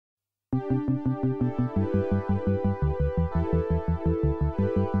So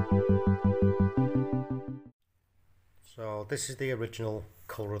this is the original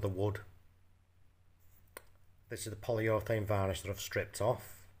colour of the wood. This is the polyurethane varnish that I've stripped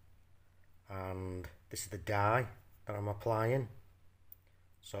off, and this is the dye that I'm applying.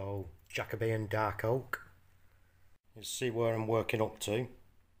 So Jacobean dark oak. You see where I'm working up to.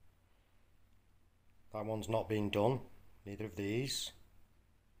 That one's not been done, neither of these.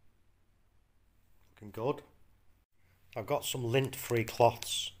 Looking good. I've got some lint free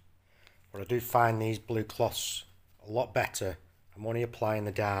cloths, but I do find these blue cloths a lot better. I'm only applying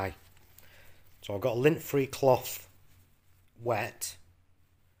the dye. So I've got a lint free cloth wet.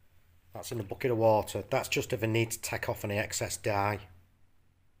 That's in a bucket of water. That's just if I need to take off any excess dye.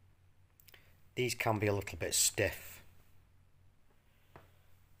 These can be a little bit stiff.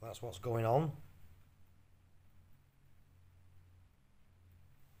 That's what's going on.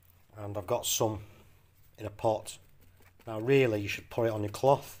 And I've got some in a pot. Now really you should pour it on your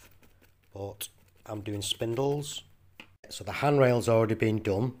cloth, but I'm doing spindles. So the handrail's already been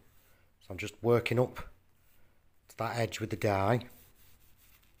done. So I'm just working up to that edge with the dye.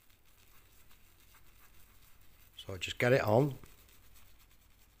 So just get it on.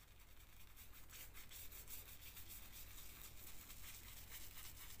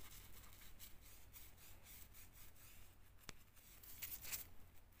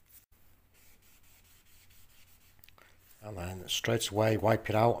 And then straight away wipe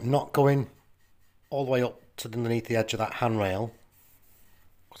it out. I'm not going all the way up to underneath the edge of that handrail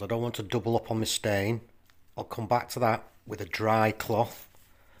because I don't want to double up on my stain. I'll come back to that with a dry cloth.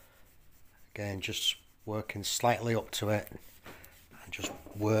 Again, just working slightly up to it and just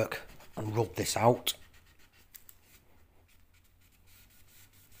work and rub this out.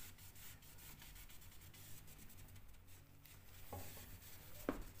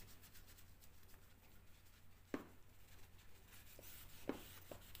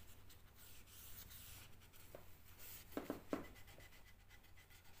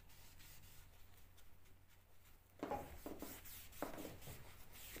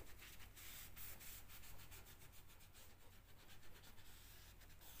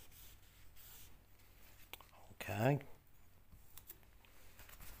 Okay,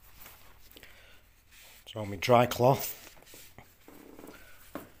 so my dry cloth,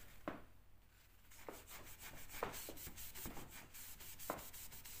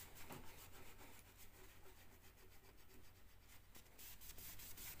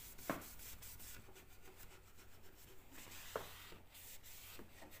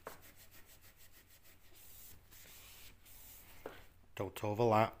 don't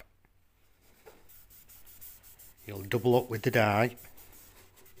overlap. You'll double up with the dye.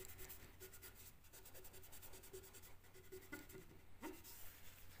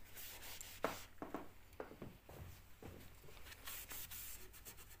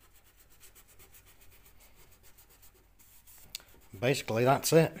 Basically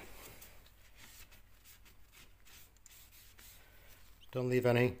that's it. Don't leave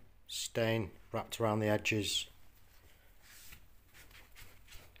any stain wrapped around the edges.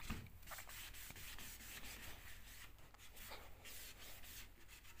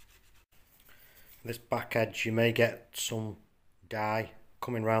 This back edge you may get some dye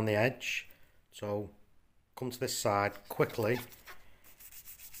coming around the edge, so come to this side quickly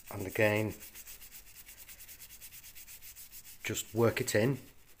and again just work it in.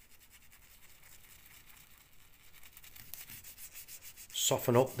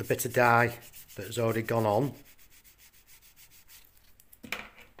 Soften up the bit of dye that has already gone on,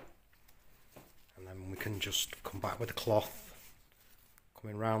 and then we can just come back with a cloth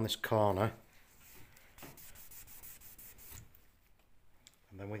coming round this corner.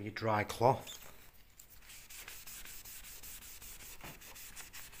 And then with your dry cloth,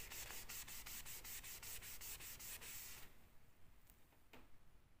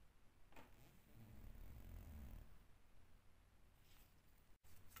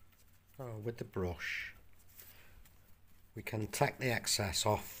 with the brush, we can take the excess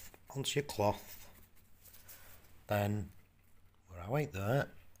off onto your cloth. Then, where I wait there,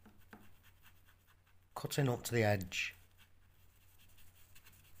 cutting up to the edge.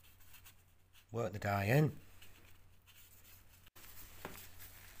 Work the dye in,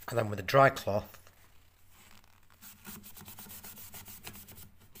 and then with a dry cloth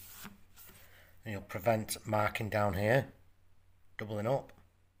and you'll prevent marking down here, doubling up.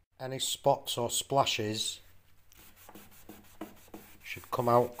 Any spots or splashes should come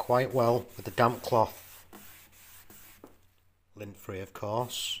out quite well with the damp cloth, lint free of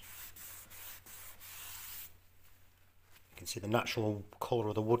course. can see the natural colour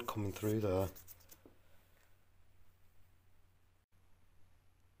of the wood coming through there.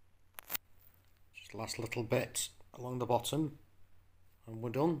 Just last little bit along the bottom and we're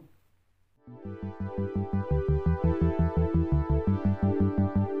done.